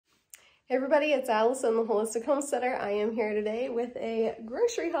Hey everybody, it's Allison, the Holistic Homesteader. I am here today with a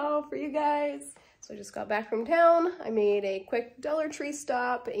grocery haul for you guys. So I just got back from town. I made a quick Dollar Tree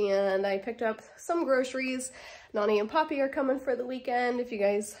stop and I picked up some groceries. Noni and Poppy are coming for the weekend. If you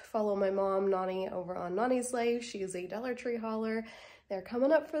guys follow my mom, Noni, over on Noni's Life, she is a Dollar Tree hauler. They're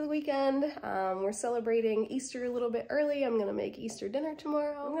coming up for the weekend. We're celebrating Easter a little bit early. I'm gonna make Easter dinner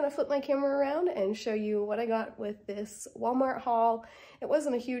tomorrow. I'm gonna flip my camera around and show you what I got with this Walmart haul. It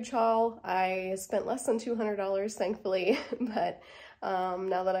wasn't a huge haul. I spent less than $200, thankfully, but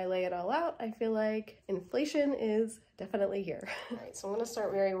now that I lay it all out, I feel like inflation is definitely here. All right, so I'm gonna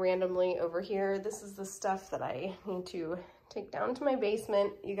start very randomly over here. This is the stuff that I need to take down to my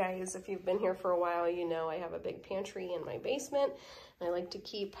basement. You guys, if you've been here for a while, you know I have a big pantry in my basement. I like to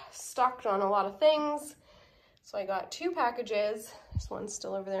keep stocked on a lot of things. So I got 2 packages. This one's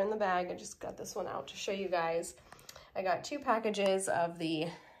still over there in the bag. I just got this one out to show you guys. I got 2 packages of the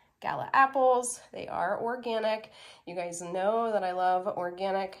Gala apples. They are organic. You guys know that I love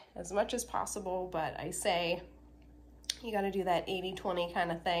organic as much as possible, but I say you got to do that 80-20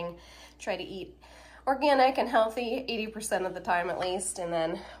 kind of thing. Try to eat organic and healthy 80% of the time at least, and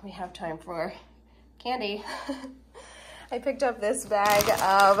then we have time for candy. I picked up this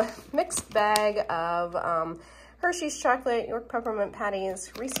mixed bag of Hershey's chocolate, York peppermint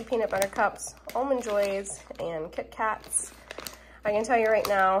patties, Reese peanut butter cups, Almond Joys, and Kit Kats. I can tell you right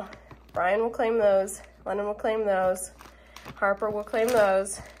now, Brian will claim those, Lennon will claim those, Harper will claim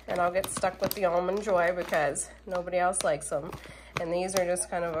those, and I'll get stuck with the Almond Joy because nobody else likes them. And these are just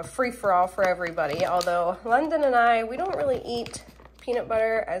kind of a free-for-all for everybody. Although London and I, we don't really eat peanut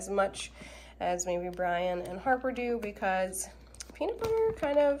butter as much as maybe Brian and Harper do because peanut butter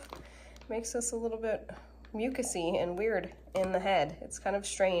kind of makes us a little bit mucusy and weird in the head. It's kind of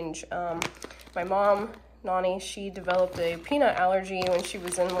strange. My mom, Noni, she developed a peanut allergy when she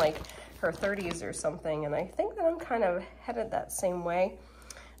was in like her 30s or something, and I think that I'm kind of headed that same way.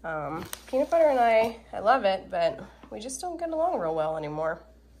 Peanut butter and I love it, but we just don't get along real well anymore.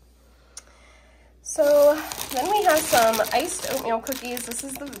 So then we have some iced oatmeal cookies. This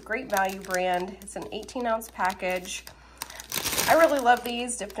is the Great Value brand. It's an 18-ounce package. I really love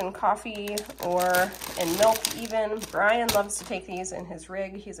these dipped in coffee or in milk even. Brian loves to take these in his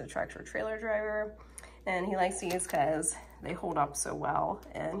rig. He's a tractor trailer driver and he likes these because they hold up so well,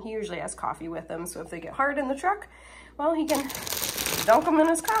 and he usually has coffee with them, so if they get hard in the truck, well, he can dunk them in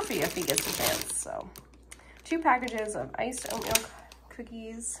his coffee if he gets a chance. So 2 packages of iced oatmeal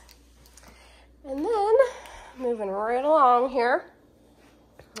cookies. And then, moving right along here,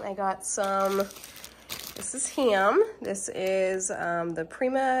 I got some, this is ham. This is the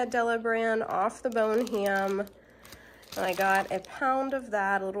Prima Della brand off the bone ham. And I got a pound of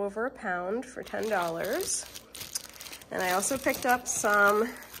that, a little over a pound for $10. And I also picked up some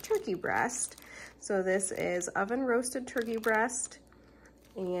turkey breast. So this is oven roasted turkey breast.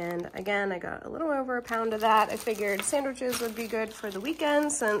 And again, I got a little over a pound of that. I figured sandwiches would be good for the weekend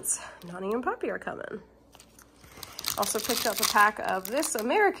since Noni and Poppy are coming. Also picked up a pack of this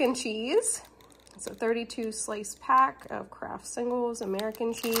American cheese. It's a 32 slice pack of Kraft Singles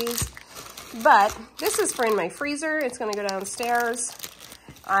American cheese. But this is for in my freezer. It's gonna go downstairs.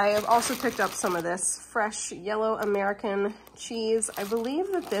 I have also picked up some of this fresh yellow American cheese. I believe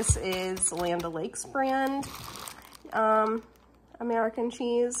that this is Land O'Lakes brand. American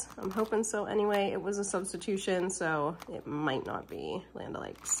cheese. I'm hoping so anyway. It was a substitution, so it might not be Land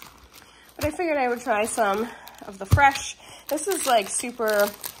O'Lakes. But I figured I would try some of the fresh. This is like super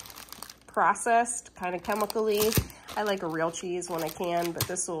processed, kind of chemically. I like a real cheese when I can, but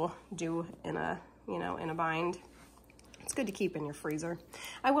this will do in a, in a bind. It's good to keep in your freezer.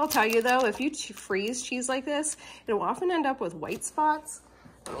 I will tell you though, if you freeze cheese like this, it'll often end up with white spots.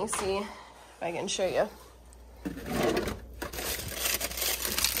 Let me see if I can show you.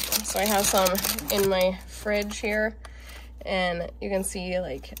 So I have some in my fridge here, and you can see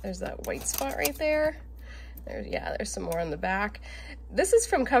like there's that white spot right there. There's some more in the back. This is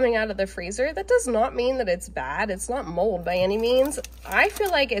from coming out of the freezer. That does not mean that it's bad. It's not mold by any means. I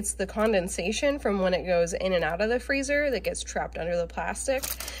feel like it's the condensation from when it goes in and out of the freezer that gets trapped under the plastic.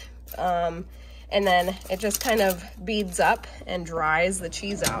 And then it just kind of beads up and dries the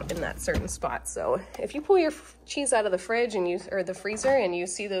cheese out in that certain spot. So if you pull your cheese out of the fridge or the freezer and you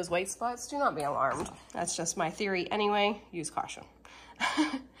see those white spots, do not be alarmed. That's just my theory anyway. Use caution.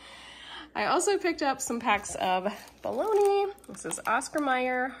 I also picked up some packs of bologna. This is Oscar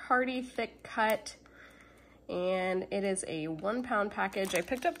Mayer Hearty Thick Cut, and it is a 1 pound package. I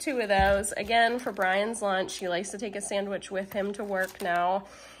picked up 2 of those, again, for Brian's lunch. He likes to take a sandwich with him to work now,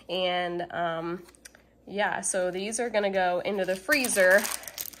 and yeah, so these are gonna go into the freezer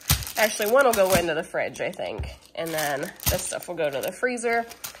Actually, one will go into the fridge, I think. And then this stuff will go to the freezer.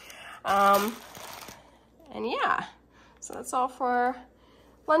 And yeah, so that's all for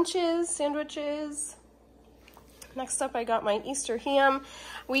lunches, sandwiches. Next up, I got my Easter ham.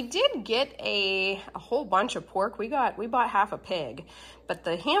 We did get a whole bunch of pork. We bought half a pig, but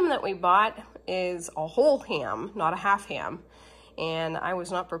the ham that we bought is a whole ham, not a half ham. And I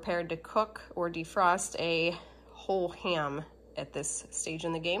was not prepared to cook or defrost a whole ham at this stage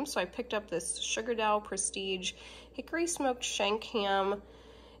in the game. So I picked up this Sugardale Prestige Hickory Smoked Shank Ham.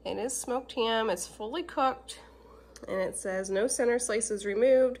 It is smoked ham, it's fully cooked, and it says no center slices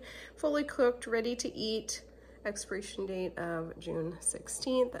removed, fully cooked, ready to eat. Expiration date of June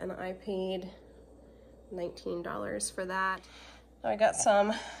 16th, and I paid $19 for that. I got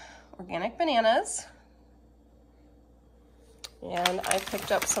some organic bananas, and I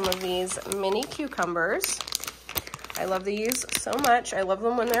picked up some of these mini cucumbers. I love these so much. I love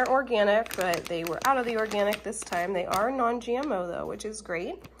them when they're organic, but they were out of the organic this time. They are non-GMO though, which is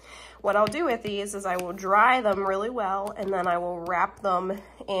great. What I'll do with these is I will dry them really well, and then I will wrap them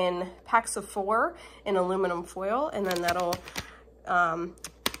in packs of 4 in aluminum foil, and then that'll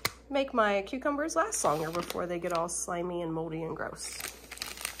make my cucumbers last longer before they get all slimy and moldy and gross.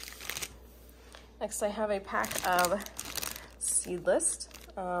 Next, I have a pack of seedless,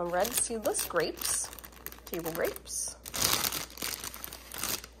 red seedless grapes, table grapes.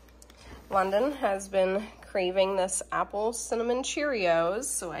 London has been craving this apple cinnamon Cheerios,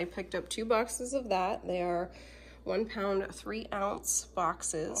 so I picked up 2 boxes of that. They are 1 pound, 3 ounce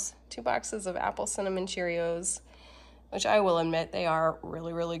boxes, 2 boxes of apple cinnamon Cheerios, which I will admit they are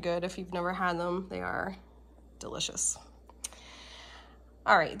really, really good. If you've never had them, they are delicious.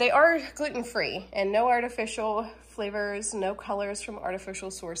 All right, they are gluten-free and no artificial flavors, no colors from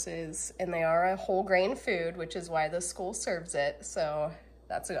artificial sources, and they are a whole grain food, which is why the school serves it, so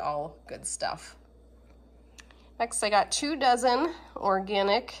that's all good stuff. Next, I got 2 dozen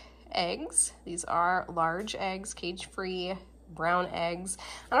organic eggs. These are large eggs, cage-free brown eggs.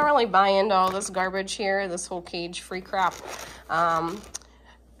 I don't really buy into all this garbage here, this whole cage-free crap.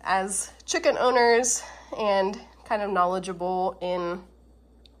 As chicken owners and kind of knowledgeable in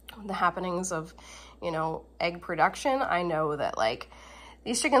the happenings of, you know, egg production, I know that like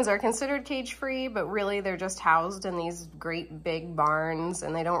these chickens are considered cage-free, but really they're just housed in these great big barns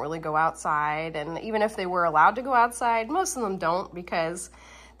and they don't really go outside. And even if they were allowed to go outside, most of them don't because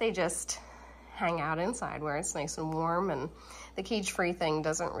they just hang out inside where it's nice and warm. And the cage-free thing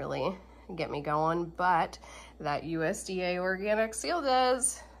doesn't really get me going, but that USDA organic seal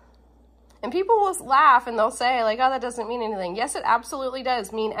does. And people will laugh and they'll say like, oh, that doesn't mean anything. Yes, it absolutely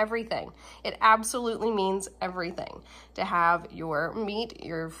does mean everything. It absolutely means everything. To have your meat,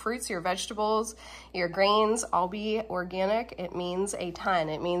 your fruits, your vegetables, your grains all be organic, it means a ton.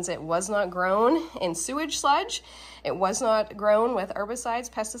 It means it was not grown in sewage sludge. It was not grown with herbicides,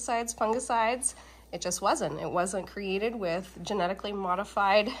 pesticides, fungicides. It just wasn't. It wasn't created with genetically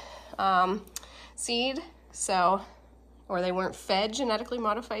modified seed, or they weren't fed genetically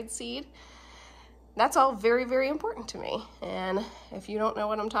modified seed. That's all very, very important to me. And if you don't know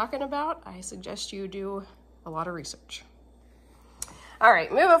what I'm talking about, I suggest you do a lot of research. All right,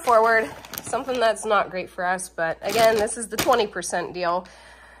 moving forward, something that's not great for us, but again, this is the 20% deal.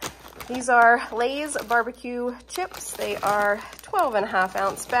 These are Lay's barbecue chips. They are 12.5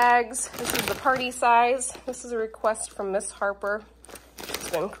 ounce bags. This is the party size. This is a request from Miss Harper. She's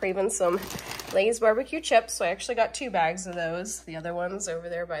been craving some Lay's barbecue chips, so I actually got 2 bags of those. The other one's over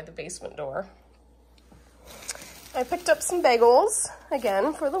there by the basement door. I picked up some bagels,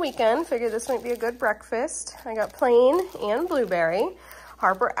 again, for the weekend. Figured this might be a good breakfast. I got plain and blueberry.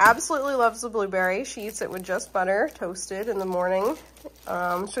 Harper absolutely loves the blueberry. She eats it with just butter, toasted in the morning.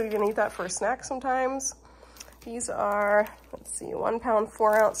 She'll even eat that for a snack sometimes. These are, let's see, 1 pound,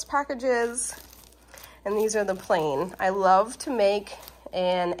 4 ounce packages. And these are the plain. I love to make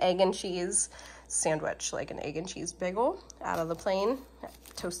an egg and cheese sandwich, like an egg and cheese bagel out of the plain,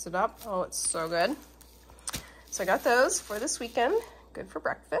 toasted up. Oh, it's so good. So I got those for this weekend. Good for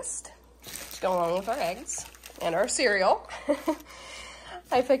breakfast to go along with our eggs and our cereal.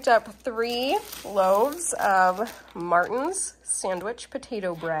 I picked up 3 loaves of Martin's sandwich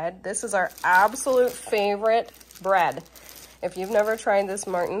potato bread. This is our absolute favorite bread. If you've never tried this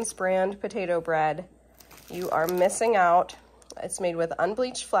Martin's brand potato bread, you are missing out. It's made with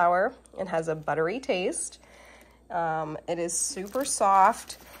unbleached flour and has a buttery taste. It is super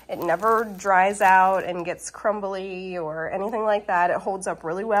soft. It never dries out and gets crumbly or anything like that. It holds up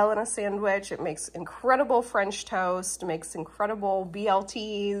really well in a sandwich. It makes incredible French toast, makes incredible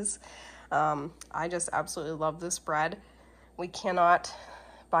BLTs. I just absolutely love this bread. We cannot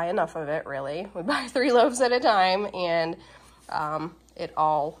buy enough of it, really. We buy 3 loaves at a time, and it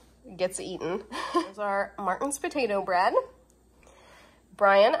all gets eaten. Those are Martin's potato bread.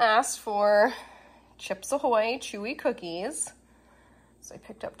 Brian asked for Chips Ahoy chewy cookies. So I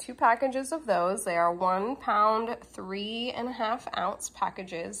picked up 2 packages of those. They are 1 pound, 3.5 ounce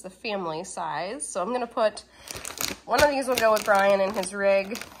packages, the family size. So I'm gonna put, one of these will go with Brian in his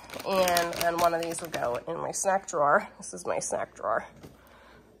rig, and then one of these will go in my snack drawer. This is my snack drawer.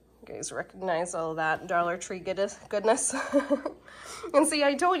 You guys recognize all that Dollar Tree goodness? And see,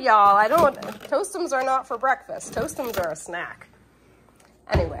 I told y'all, Toastums are not for breakfast. Toastums are a snack.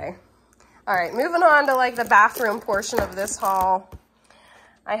 Anyway, all right, moving on to like the bathroom portion of this haul.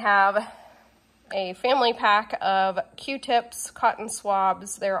 I have a family pack of Q-tips, cotton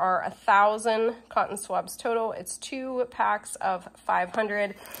swabs. There are 1,000 cotton swabs total. It's 2 packs of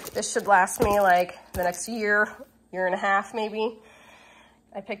 500. This should last me like the next year and a half maybe.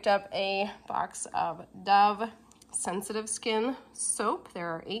 I picked up a box of Dove sensitive skin soap. There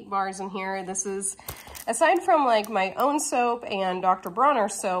are 8 bars in here. This is, aside from like my own soap and Dr.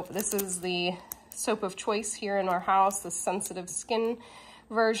 Bronner's soap, this is the soap of choice here in our house, the sensitive skin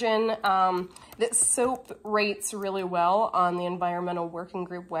version. This soap rates really well on the Environmental Working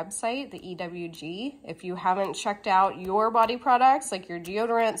Group website, the EWG. If you haven't checked out your body products, like your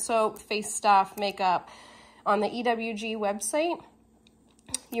deodorant, soap, face stuff, makeup, on the EWG website,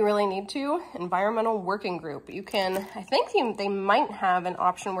 you really need to. Environmental Working Group. You can, I think they might have an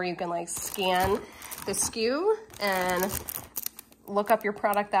option where you can like scan the SKU and look up your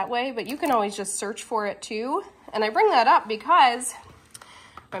product that way, but you can always just search for it too. And I bring that up because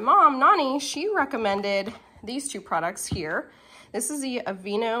my mom, NONI, she recommended these 2 products here. This is the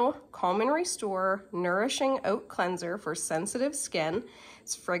Aveeno Calm and Restore Nourishing Oat Cleanser for sensitive skin.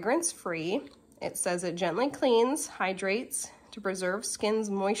 It's fragrance-free. It says it gently cleans, hydrates to preserve skin's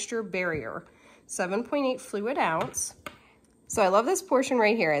moisture barrier. 7.8 fluid ounce. So I love this portion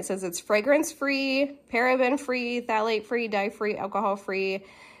right here. It says it's fragrance-free, paraben-free, phthalate-free, dye-free, alcohol-free,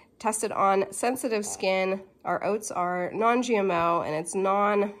 tested on sensitive skin. Our oats are non-GMO, and it's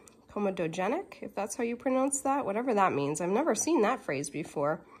non-comedogenic, if that's how you pronounce that, whatever that means. I've never seen that phrase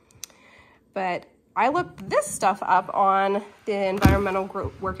before. But I looked this stuff up on the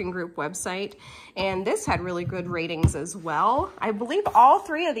Environmental Working Group website, and this had really good ratings as well. I believe all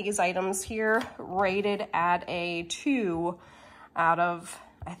 3 of these items here rated at a 2 out of,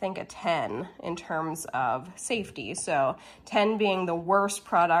 I think, a 10 in terms of safety. So 10 being the worst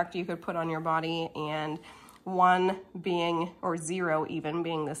product you could put on your body, and 1 being, or 0 even,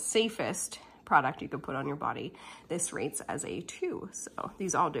 being the safest product you could put on your body. This rates as a 2, so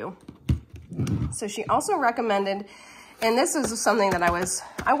these all do. So she also recommended, and this is something that I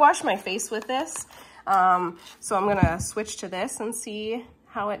washed my face with this, so I'm gonna switch to this and see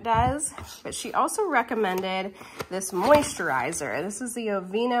how it does. But she also recommended this moisturizer. This is the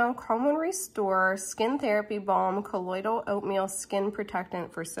Aveeno Calm and Restore Skin Therapy Balm Colloidal Oatmeal Skin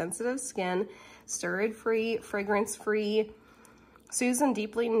Protectant for sensitive skin, steroid-free, fragrance-free, soothes and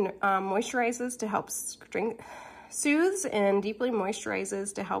deeply moisturizes to help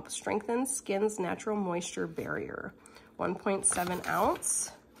strengthen skin's natural moisture barrier. 1.7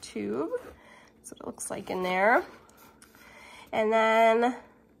 ounce tube. That's what it looks like in there. And then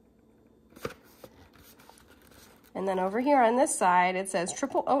over here on this side, it says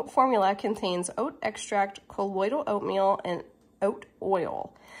triple oat formula contains oat extract, colloidal oatmeal, and oat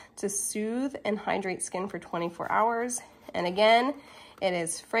oil to soothe and hydrate skin for 24 hours. And again, it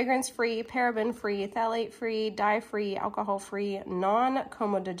is fragrance-free, paraben-free, phthalate-free, dye-free, alcohol-free,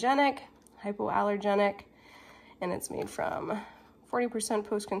 non-comedogenic, hypoallergenic, and it's made from 40%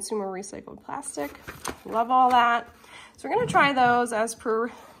 post-consumer recycled plastic. Love all that. So we're gonna try those as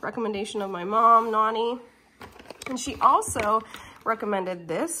per recommendation of my mom, NONI. And she also recommended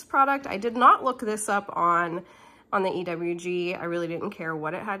this product. I did not look this up on the EWG. I really didn't care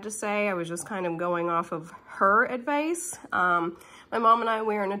what it had to say. I was just kind of going off of her advice. My mom and I,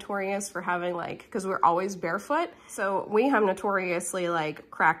 we are notorious for having because we're always barefoot. So we have notoriously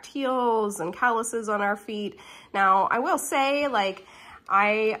cracked heels and calluses on our feet. Now I will say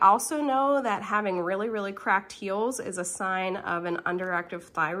I also know that having really, really cracked heels is a sign of an underactive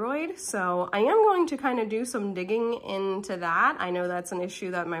thyroid. So I am going to kind of do some digging into that. I know that's an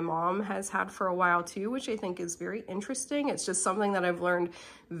issue that my mom has had for a while too, which I think is very interesting. It's just something that I've learned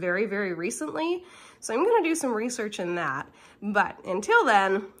very, very recently. So I'm going to do some research in that. But until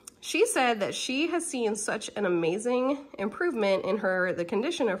then, she said that she has seen such an amazing improvement in the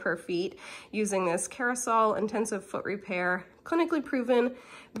condition of her feet using this Carousel Intensive Foot Repair, clinically proven,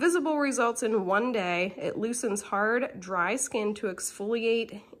 visible results in 1 day. It loosens hard, dry skin to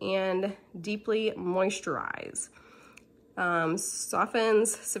exfoliate and deeply moisturize.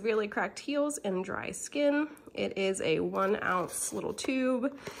 Softens severely cracked heels and dry skin. It is a 1 ounce little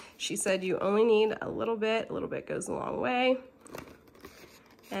tube. She said you only need a little bit goes a long way.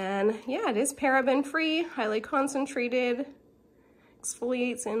 And yeah, it is paraben free, highly concentrated,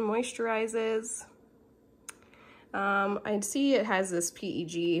 exfoliates and moisturizes. I see it has this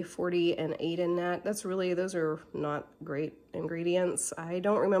PEG 40 and 8 in that. Those are not great ingredients. I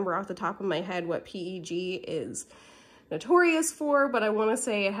don't remember off the top of my head what PEG is notorious for, but I want to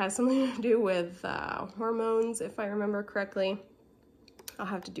say it has something to do with hormones, if I remember correctly. I'll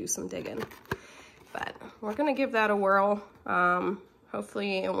have to do some digging, but we're gonna give that a whirl.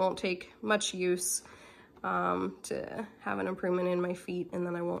 Hopefully it won't take much use to have an improvement in my feet, and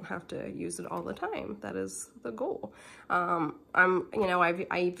then I won't have to use it all the time. That is the goal.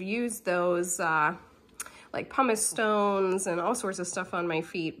 I've used those like pumice stones and all sorts of stuff on my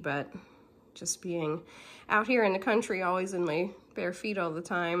feet, but just being out here in the country, always in my bare feet all the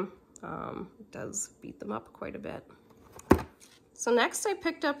time, does beat them up quite a bit. So next I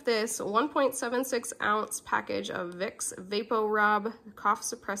picked up this 1.76 ounce package of Vicks Vapo Rub Cough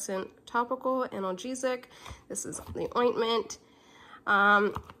Suppressant Topical Analgesic. This is the ointment.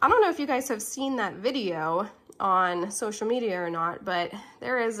 I don't know if you guys have seen that video on social media or not, but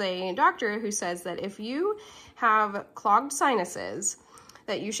there is a doctor who says that if you have clogged sinuses,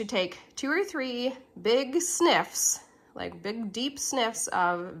 that you should take 2 or 3 big sniffs, like big deep sniffs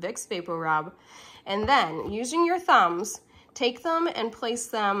of Vicks Vapo Rub, and then using your thumbs, take them and place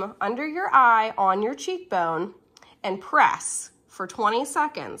them under your eye on your cheekbone and press for 20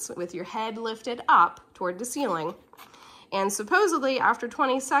 seconds with your head lifted up toward the ceiling. And supposedly after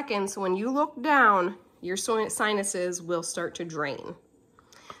 20 seconds, when you look down, your sinuses will start to drain.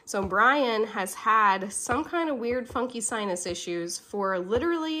 So Brian has had some kind of weird funky sinus issues for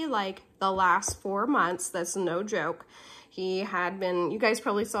literally like the last 4 months. That's no joke. He had been, you guys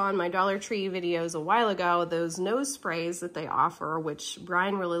probably saw in my Dollar Tree videos a while ago, those nose sprays that they offer, which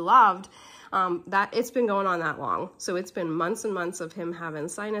Brian really loved. That it's been going on that long. So it's been months and months of him having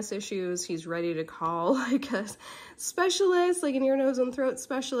sinus issues. He's ready to call like a specialist, like an ear, nose, and throat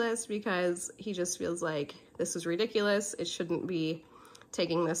specialist, because he just feels like this is ridiculous. It shouldn't be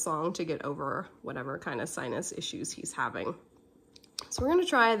taking this long to get over whatever kind of sinus issues he's having. So we're gonna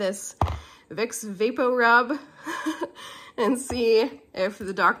try this Vicks Vapo Rub and see if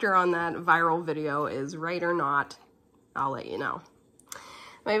the doctor on that viral video is right or not. I'll let you know.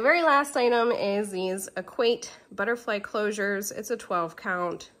 My very last item is these Equate butterfly closures. It's a 12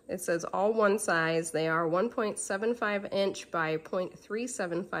 count. It says all one size. They are 1.75 inch by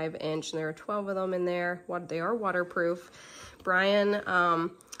 0.375 inch, and there are 12 of them in there. They are waterproof. Brian,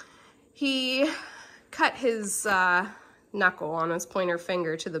 he cut his knuckle on his pointer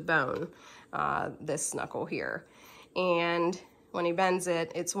finger to the bone, this knuckle here. And when he bends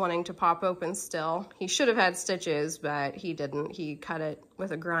it, it's wanting to pop open still. He should have had stitches, but he didn't. He cut it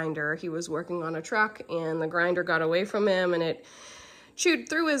with a grinder. He was working on a truck and the grinder got away from him and it chewed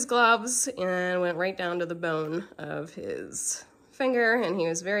through his gloves and went right down to the bone of his finger. And he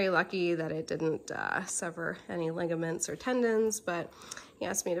was very lucky that it didn't sever any ligaments or tendons, but he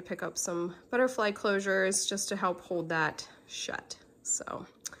asked me to pick up some butterfly closures just to help hold that shut. So,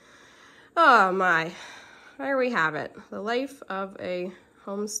 oh my. There we have it. The life of a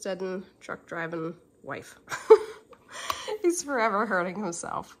homesteading, truck driving wife. He's forever hurting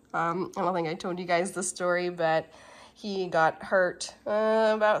himself. I don't think I told you guys the story, but he got hurt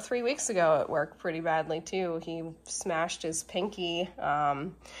about 3 weeks ago at work pretty badly too. He smashed his pinky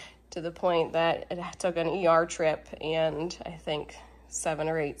to the point that it took an ER trip and I think 7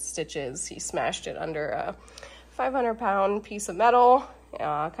 or 8 stitches. He smashed it under a 500-pound piece of metal.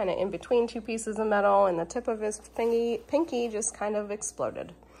 Kind of in between 2 pieces of metal, and the tip of his pinky just kind of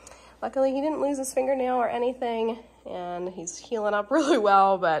exploded. Luckily, he didn't lose his fingernail or anything, and he's healing up really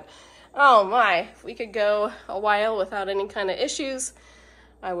well, but oh my, if we could go a while without any kind of issues,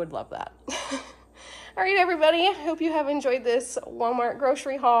 I would love that. All right, everybody, I hope you have enjoyed this Walmart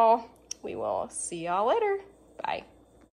grocery haul. We will see y'all later. Bye.